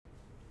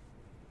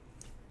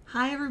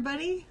Hi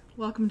everybody,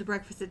 welcome to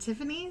Breakfast at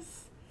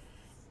Tiffany's.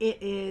 It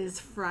is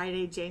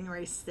Friday,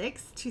 January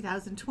 6th,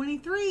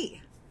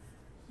 2023.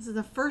 This is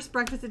the first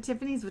Breakfast at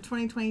Tiffany's of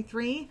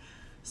 2023,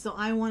 so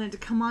I wanted to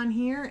come on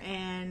here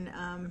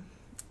and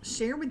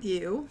share with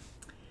you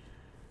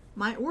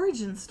my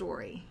origin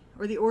story,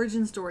 or the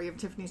origin story of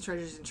Tiffany's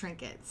Treasures and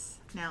Trinkets.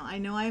 Now, I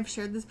know I've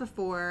shared this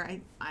before.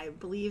 I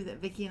believe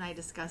that Vicki and I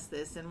discussed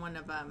this in one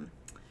of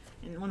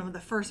the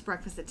first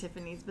Breakfast at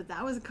Tiffany's, but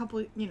that was a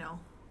couple,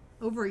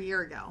 over a year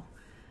ago,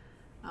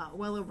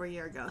 well over a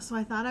year ago. So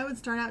I thought I would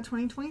start out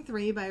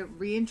 2023 by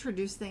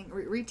retelling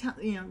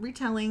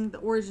the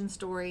origin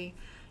story,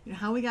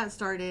 how we got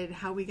started,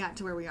 how we got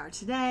to where we are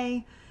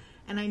today.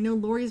 And I know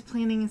Lori's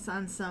planning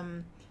on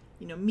some,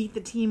 meet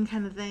the team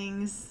kind of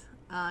things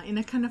in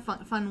a kind of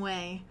fun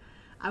way.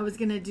 I was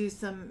gonna do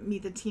some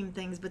meet the team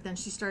things, but then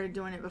she started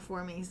doing it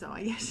before me, so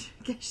I guess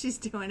she's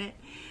doing it.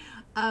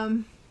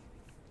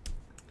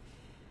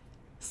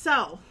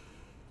 So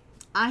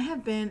I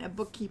have been a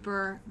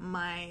bookkeeper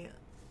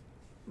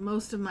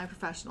most of my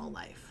professional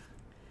life.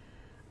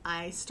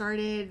 I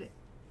started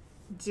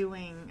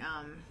doing,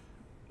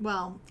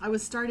 I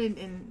was started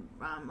in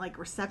like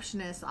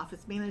receptionist,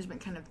 office management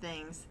kind of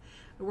things.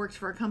 I worked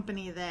for a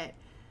company that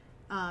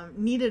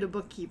needed a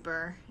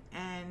bookkeeper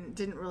and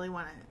didn't really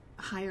want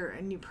to hire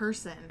a new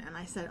person. And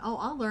I said, oh,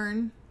 I'll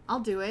learn, I'll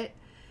do it.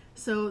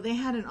 So they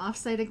had an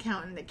offsite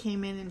accountant that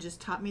came in and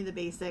just taught me the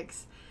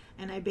basics.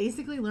 And I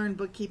basically learned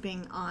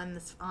bookkeeping on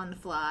the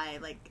fly,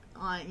 like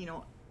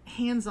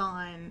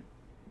hands-on,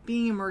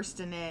 being immersed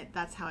in it.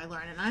 That's how I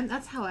learn, and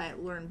that's how I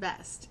learn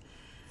best.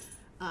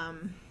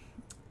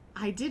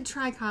 I did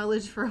try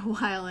college for a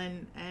while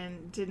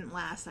and didn't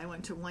last. I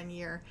went to 1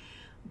 year,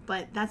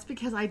 but that's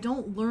because I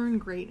don't learn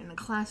great in a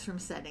classroom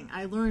setting.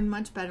 I learn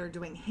much better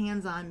doing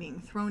hands-on,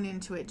 being thrown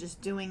into it, just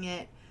doing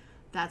it.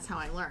 That's how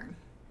I learn.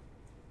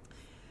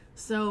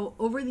 So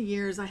over the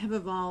years, I have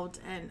evolved,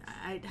 and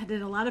I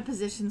did a lot of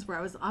positions where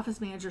I was office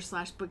manager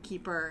 /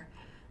 bookkeeper,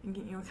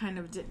 and kind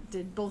of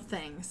did both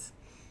things.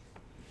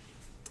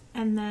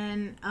 And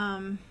then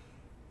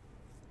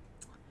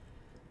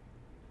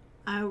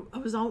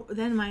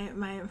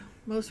my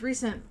most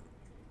recent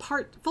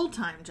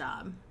full-time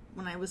job,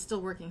 when I was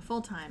still working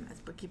full-time as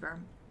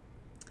bookkeeper,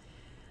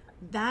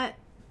 that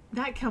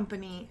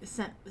company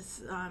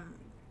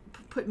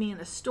put me in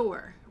a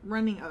store,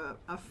 running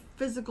a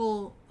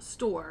physical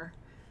store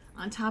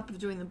on top of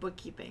doing the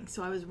bookkeeping.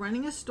 So I was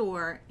running a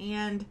store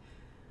and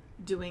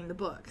doing the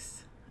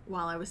books.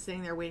 While I was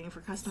sitting there waiting for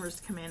customers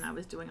to come in, I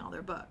was doing all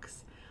their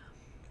books.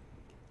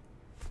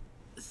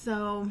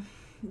 So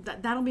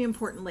that'll be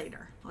important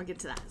later. I'll get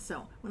to that.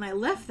 So when I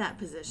left that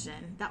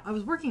position, I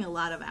was working a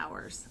lot of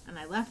hours, and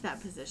I left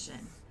that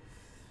position,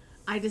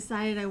 I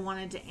decided I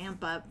wanted to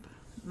amp up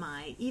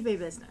my eBay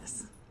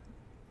business.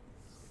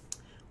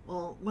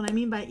 Well, what I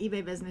mean by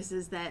eBay business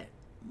is that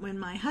when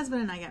my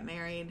husband and I got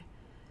married,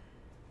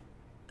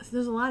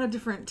 there's a lot of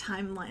different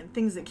timeline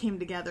things that came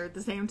together at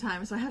the same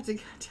time, so I have to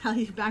tell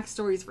you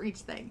backstories for each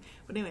thing.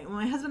 But anyway, when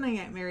my husband and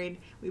I got married,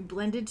 we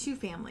blended 2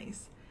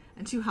 families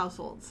and 2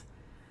 households.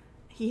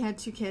 He had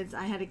 2 kids,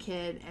 I had a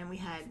kid, and we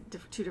had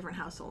 2 different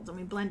households, and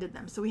we blended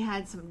them. So we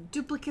had some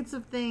duplicates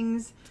of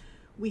things.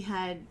 We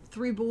had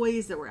 3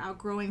 boys that were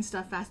outgrowing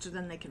stuff faster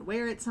than they could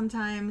wear it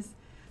sometimes.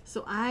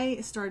 So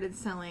I started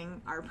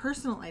selling our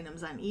personal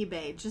items on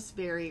eBay just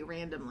very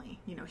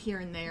randomly, here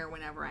and there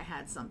whenever I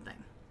had something.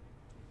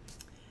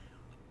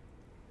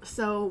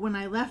 So when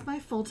I left my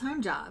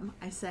full-time job,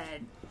 I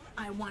said,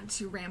 I want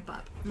to ramp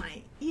up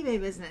my eBay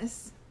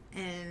business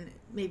and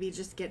maybe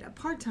just get a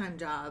part-time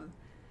job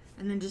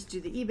and then just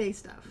do the eBay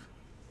stuff.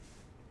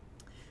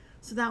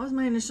 So that was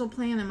my initial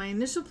plan, and my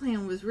initial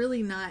plan was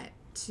really not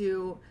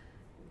to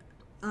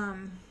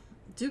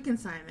do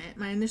consignment.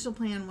 My initial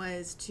plan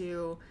was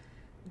to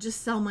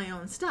just sell my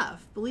own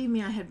stuff. Believe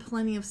me, I had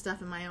plenty of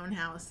stuff in my own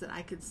house that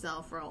I could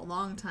sell for a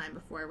long time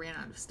before I ran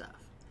out of stuff.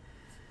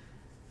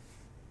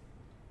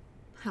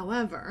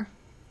 However,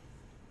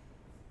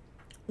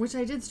 which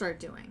I did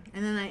start doing,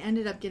 and then I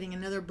ended up getting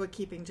another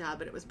bookkeeping job,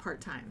 but it was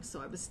part-time,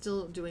 so I was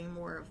still doing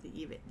more of the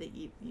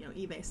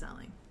eBay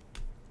selling.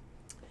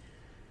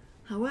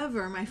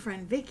 However, my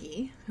friend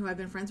Vicki, who I've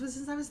been friends with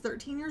since I was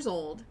 13 years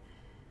old,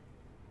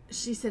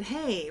 she said,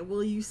 "Hey,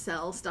 will you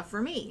sell stuff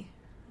for me?"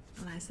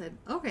 And I said,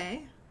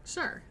 "Okay,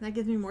 sure. That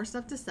gives me more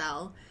stuff to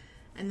sell,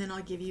 and then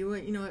I'll give you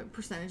a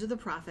percentage of the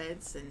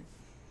profits." And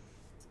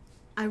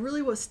I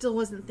really still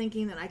wasn't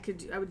thinking that I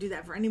would do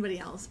that for anybody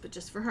else, but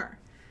just for her.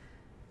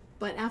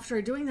 But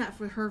after doing that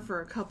for her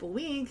for a couple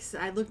weeks,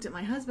 I looked at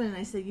my husband and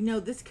I said,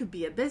 this could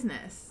be a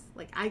business.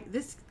 Like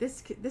this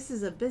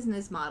is a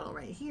business model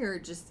right here.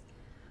 Just,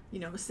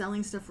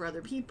 selling stuff for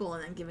other people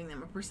and then giving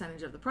them a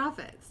percentage of the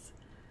profits.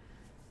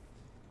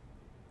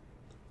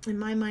 In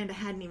my mind, I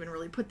hadn't even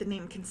really put the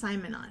name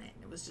consignment on it.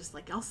 It was just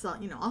like, I'll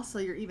sell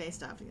your eBay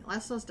stuff.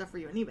 I'll sell stuff for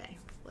you on eBay,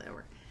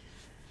 whatever.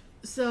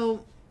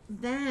 So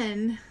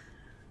then,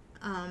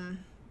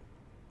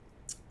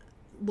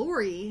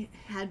 Lori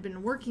had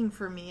been working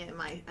for me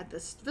at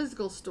this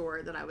physical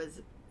store that I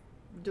was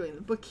doing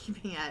the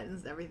bookkeeping at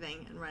and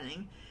everything and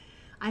running.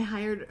 I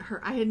hired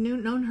her. I had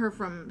known her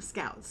from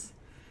Scouts.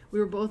 We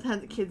were both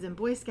had the kids in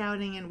Boy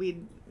Scouting, and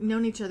we'd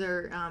known each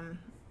other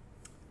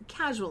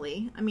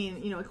casually. I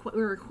mean, we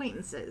were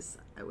acquaintances.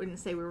 I wouldn't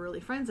say we were really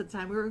friends at the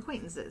time. We were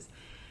acquaintances.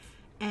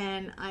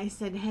 And I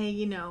said, hey,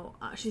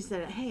 she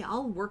said, hey,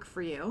 I'll work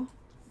for you.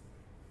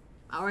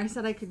 Or I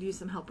said I could use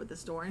some help with the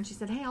store. And she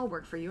said, hey, I'll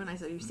work for you. And I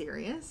said, are you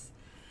serious?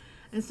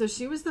 And so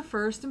she was the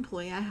first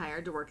employee I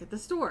hired to work at the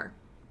store.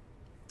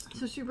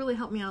 So she really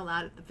helped me out a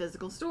lot at the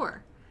physical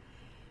store.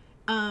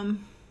 And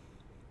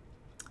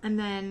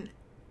then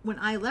when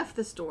I left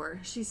the store,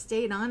 she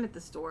stayed on at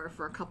the store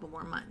for a couple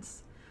more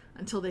months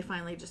until they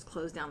finally just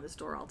closed down the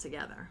store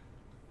altogether.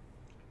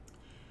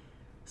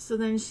 So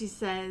then she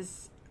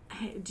says,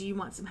 hey, do you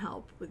want some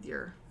help with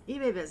your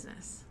eBay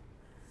business?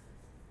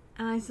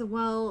 And I said,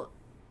 well,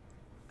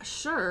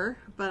 sure,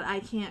 but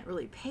I can't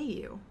really pay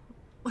you.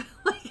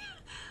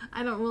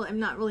 I'm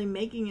not really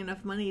making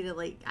enough money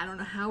to I don't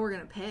know how we're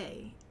going to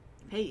pay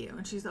you.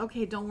 And she's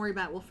okay, don't worry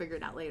about it. We'll figure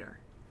it out later.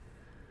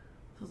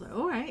 So I was like,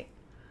 all right.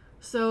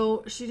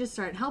 So she just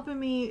started helping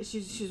me.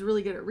 She's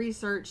really good at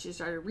research. She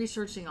started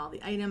researching all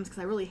the items because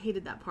I really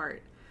hated that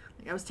part.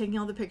 I was taking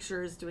all the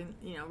pictures, doing,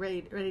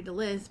 ready to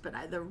list,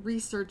 but the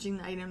researching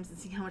the items and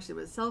seeing how much they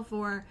would sell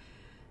for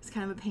is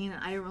kind of a pain,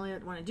 and I didn't really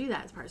want to do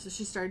that as part. So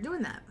she started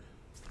doing that.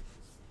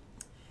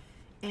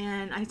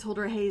 And I told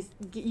her, hey,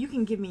 you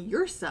can give me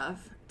your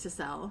stuff to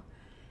sell,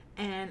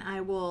 and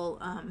I will,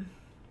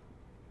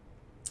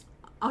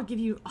 I'll give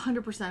you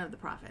 100% of the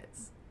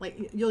profits.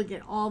 You'll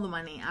get all the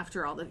money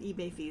after all the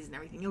eBay fees and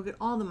everything. You'll get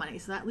all the money.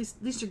 So at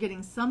least you're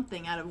getting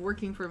something out of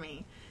working for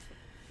me.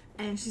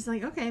 And she's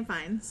like, okay,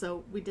 fine.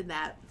 So we did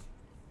that.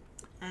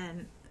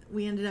 And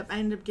I ended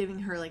up giving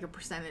her a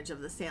percentage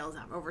of the sales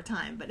over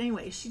time. But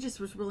anyway, she just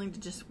was willing to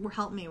just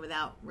help me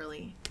without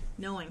really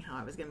knowing how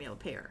I was going to be able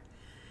to pay her.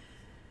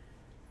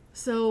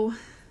 So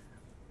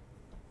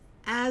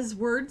as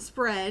word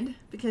spread,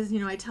 because,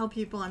 I tell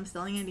people I'm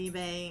selling on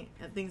eBay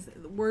and things,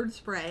 the word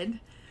spread.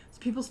 So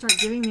people start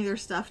giving me their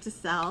stuff to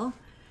sell.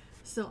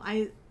 So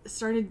I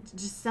started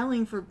just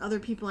selling for other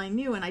people I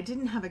knew, and I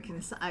didn't have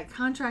a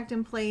contract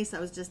in place. I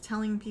was just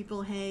telling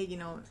people, hey,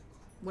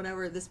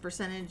 whatever this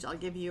percentage I'll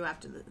give you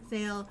after the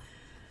sale.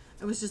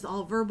 It was just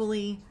all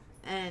verbally,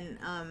 and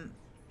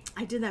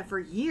I did that for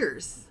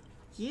years,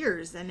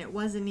 and it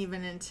wasn't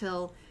even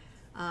until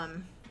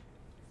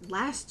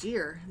last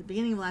year, the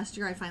beginning of last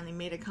year, I finally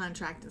made a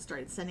contract and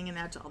started sending it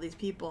out to all these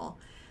people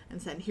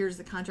and said, here's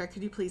the contract,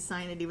 could you please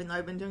sign it, even though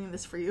I've been doing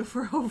this for you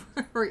for over,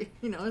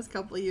 it's a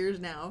couple of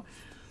years now.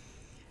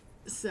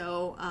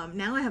 So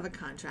now I have a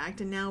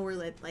contract, and now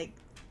we're at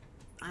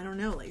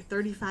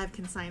 35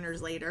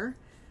 consigners later.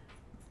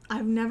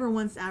 I've never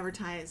once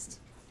advertised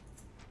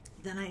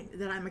that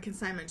I'm a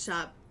consignment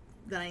shop,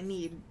 that I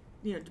need,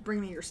 to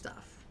bring me your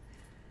stuff.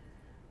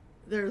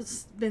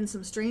 There's been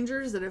some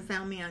strangers that have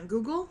found me on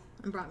Google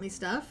and brought me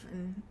stuff,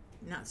 and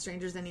not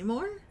strangers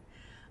anymore.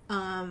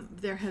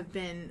 There have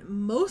been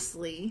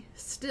mostly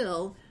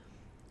still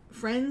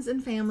friends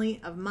and family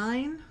of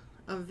mine,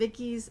 of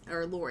Vicky's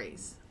or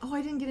Lori's. Oh,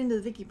 I didn't get into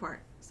the Vicky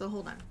part, so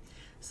hold on.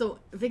 So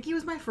Vicky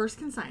was my first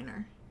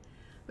consigner,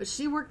 but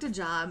she worked a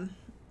job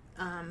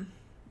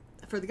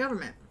for the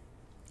government,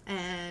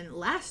 and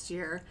last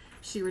year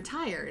she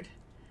retired,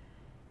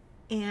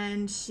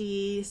 and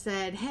she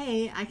said,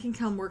 hey, I can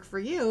come work for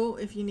you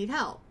if you need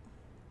help.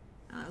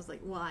 And I was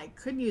like, well, I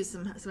could use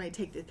somebody to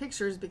take the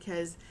pictures,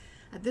 because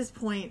at this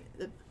point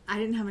I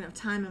didn't have enough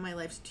time in my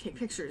life to take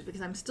pictures,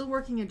 because I'm still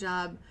working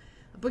a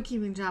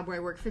bookkeeping job where I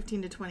work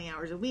 15 to 20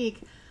 hours a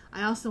week.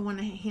 I also want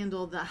to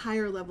handle the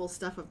higher level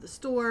stuff of the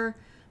store,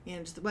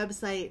 manage the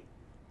website,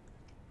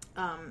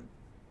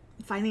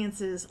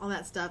 finances, all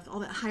that stuff, all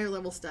that higher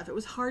level stuff. It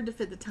was hard to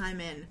fit the time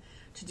in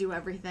to do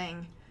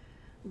everything.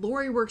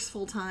 Lori works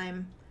full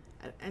time,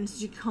 and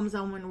she comes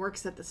home and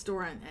works at the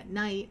store at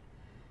night.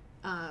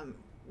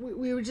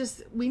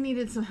 We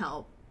needed some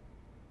help,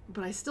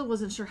 but I still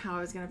wasn't sure how I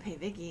was going to pay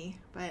Vicky.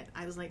 But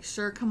I was like,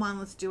 sure, come on,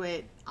 let's do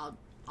it.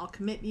 I'll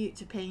commit you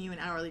to paying you an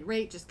hourly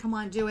rate. Just come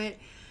on, do it.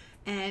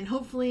 And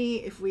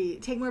hopefully if we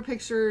take more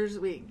pictures,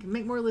 we can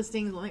make more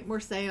listings, we'll make more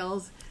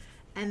sales.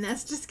 And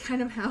that's just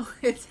kind of how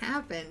it's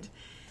happened.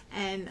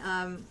 And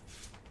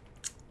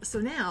so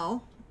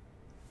now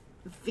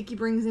Vicky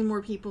brings in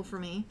more people for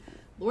me.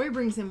 Lori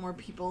brings in more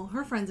people,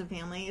 her friends and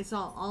family. It's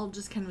all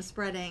just kind of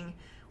spreading.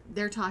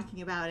 They're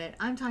talking about it,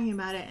 I'm talking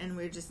about it, and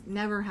we just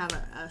never have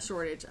a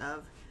shortage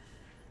of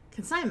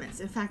consignments.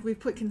 In fact, we've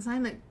put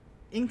consignment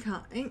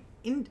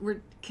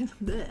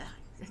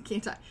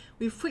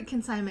We've put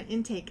consignment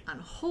intake on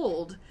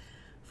hold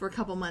for a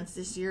couple months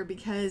this year,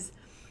 because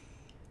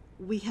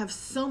we have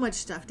so much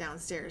stuff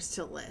downstairs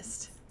to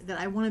list that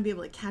I want to be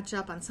able to catch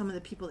up on some of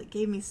the people that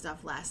gave me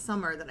stuff last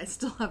summer that I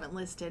still haven't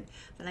listed,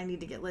 that I need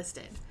to get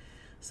listed.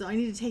 So I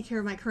need to take care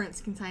of my current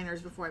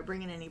consigners before I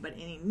bring in any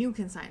new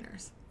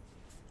consigners.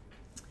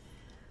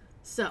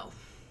 So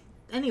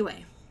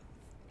anyway,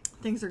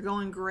 things are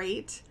going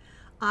great.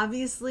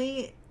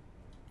 Obviously,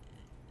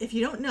 if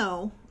you don't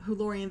know, who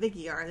Lori and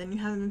Vicky are, then you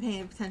haven't been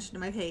paying attention to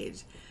my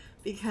page,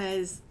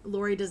 because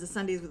Lori does the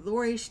Sundays with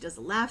Lori. She does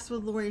the Laughs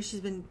with Lori.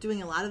 She's been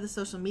doing a lot of the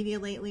social media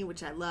lately,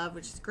 which I love,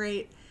 which is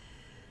great.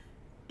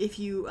 If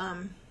you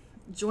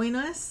join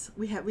us,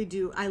 we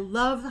do. I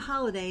love the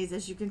holidays,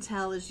 as you can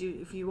tell. If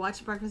you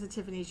watch Breakfast at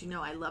Tiffany's, you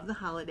know I love the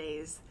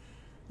holidays.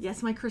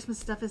 Yes, my Christmas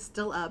stuff is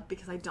still up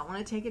because I don't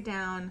want to take it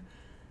down.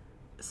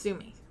 Sue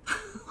me.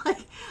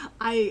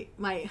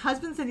 My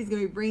husband said he's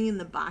going to be bringing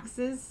the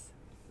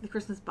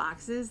Christmas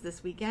boxes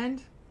this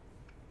weekend.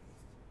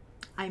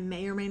 I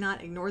may or may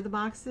not ignore the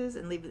boxes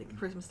and leave the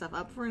Christmas stuff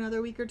up for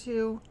another week or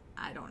two.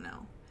 I don't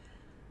know.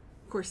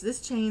 Of course,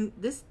 this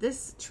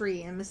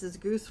tree and Mrs.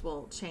 Goose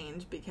will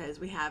change because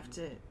we have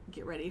to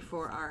get ready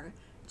for our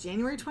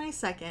January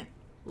 22nd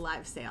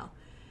live sale.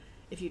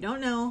 If you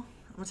don't know,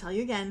 I'm going to tell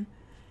you again.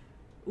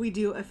 We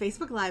do a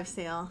Facebook live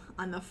sale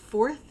on the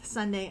fourth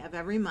Sunday of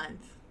every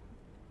month.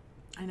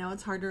 I know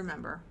it's hard to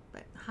remember,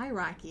 but hi,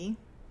 Rocky.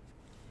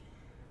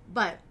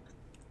 But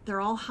they're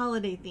all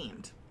holiday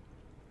themed.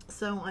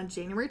 So on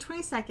January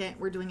 22nd,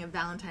 we're doing a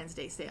Valentine's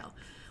Day sale.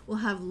 We'll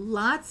have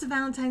lots of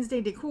Valentine's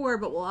Day decor,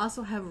 but we'll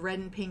also have red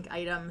and pink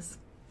items.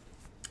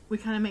 We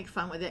kind of make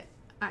fun with it.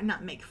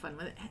 Not make fun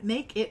with it.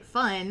 Make it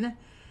fun.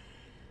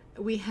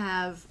 We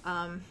have,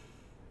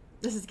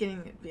 this is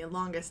getting the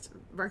longest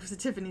Breakfast at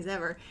Tiffany's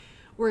ever.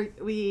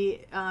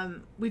 We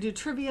do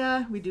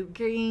trivia, we do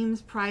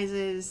games,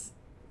 prizes,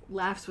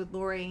 Laughs with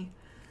Lori,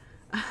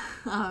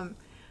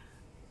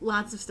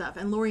 lots of stuff.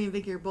 And Lori and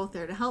Vicky are both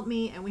there to help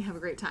me, and we have a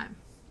great time.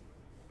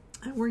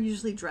 And we're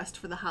usually dressed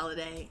for the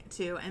holiday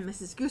too, and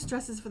Mrs. Goose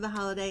dresses for the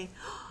holiday.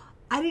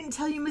 I didn't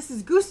tell you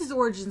Mrs. Goose's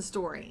origin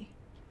story.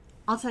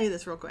 I'll tell you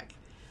this real quick.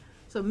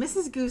 So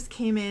Mrs. Goose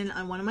came in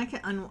on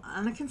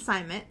on a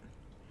consignment,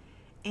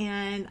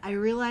 and I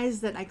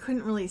realized that I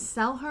couldn't really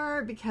sell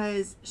her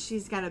because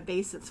she's got a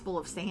base that's full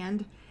of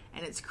sand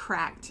and it's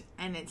cracked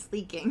and it's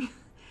leaking.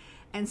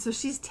 And so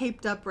she's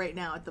taped up right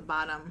now at the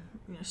bottom.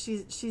 You know,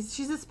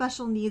 she's a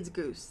special needs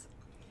goose.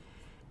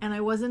 And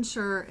I wasn't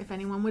sure if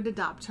anyone would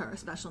adopt her, a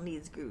special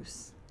needs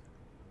goose,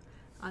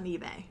 on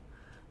eBay.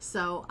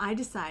 So I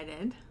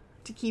decided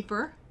to keep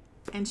her.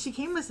 And she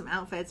came with some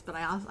outfits, but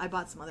I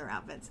bought some other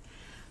outfits.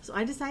 So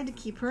I decided to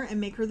keep her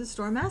and make her the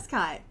store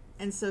mascot.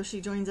 And so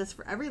she joins us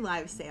for every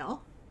live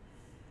sale.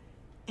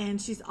 And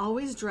she's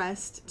always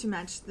dressed to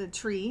match the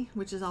tree,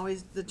 which is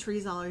always, the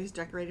tree's always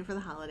decorated for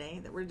the holiday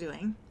that we're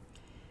doing.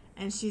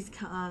 And she's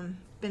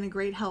been a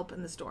great help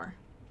in the store.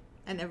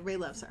 And everybody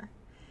loves her.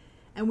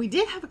 And we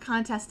did have a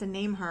contest to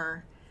name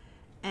her.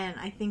 And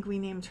I think we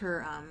named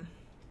her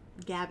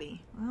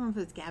Gabby. I don't know if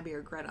it's Gabby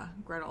or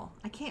Gretel.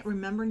 I can't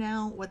remember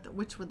now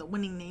which the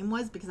winning name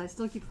was because I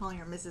still keep calling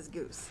her Mrs.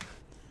 Goose.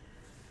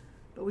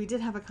 But we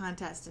did have a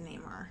contest to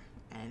name her.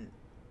 And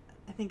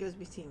I think it was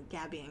between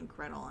Gabby and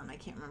Gretel, and I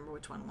can't remember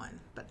which one won.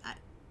 But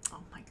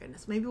oh my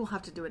goodness, maybe we'll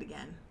have to do it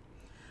again.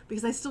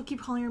 Because I still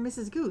keep calling her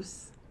Mrs.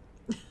 Goose.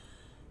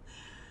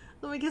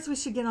 So I guess we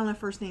should get on a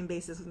first name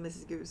basis with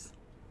Mrs. Goose.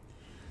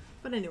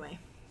 But anyway,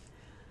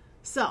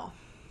 so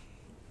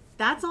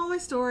that's all my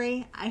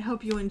story. I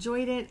hope you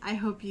enjoyed it. I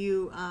hope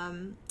you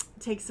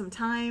take some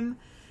time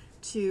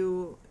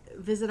to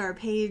visit our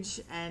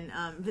page and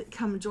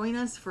come join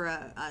us for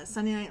a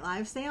Sunday night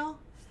live sale.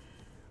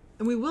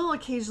 And we will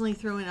occasionally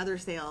throw in other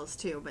sales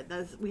too, but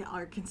we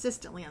are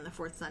consistently on the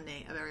fourth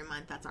Sunday of every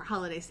month. That's our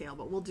holiday sale,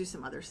 but we'll do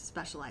some other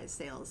specialized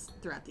sales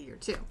throughout the year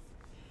too.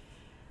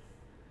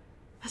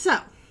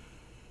 So,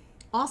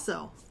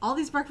 also, all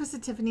these Breakfast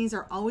at Tiffany's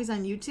are always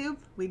on YouTube.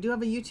 We do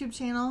have a YouTube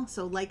channel,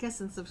 so like us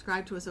and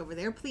subscribe to us over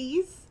there,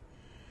 please.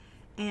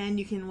 And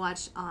you can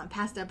watch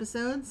past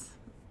episodes.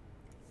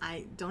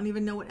 I don't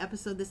even know what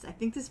episode I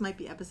think this might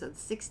be episode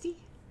 60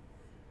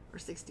 or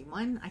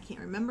 61. I can't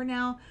remember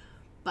now,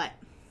 but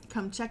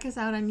come check us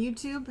out on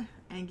YouTube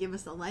and give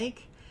us a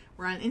like.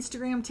 We're on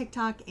Instagram,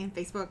 TikTok, and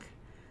Facebook,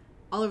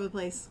 all over the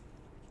place.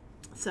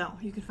 So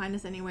you can find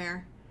us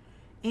anywhere.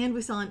 And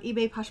we sell on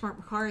eBay,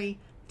 Poshmark, Mercari,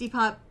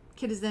 Depop,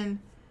 Kitizen,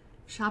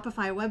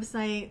 Shopify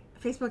website,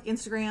 Facebook,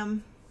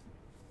 Instagram.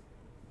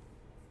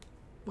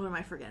 What am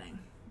I forgetting?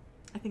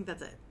 I think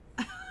that's it.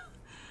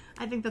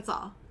 I think that's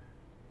all.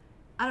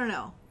 I don't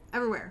know.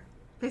 Everywhere.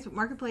 Facebook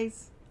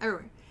Marketplace,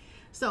 everywhere.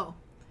 So,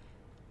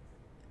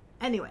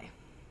 anyway,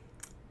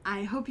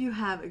 I hope you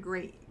have a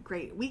great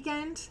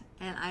weekend,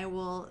 and I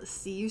will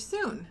see you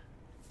soon.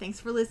 Thanks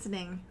for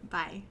listening.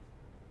 Bye.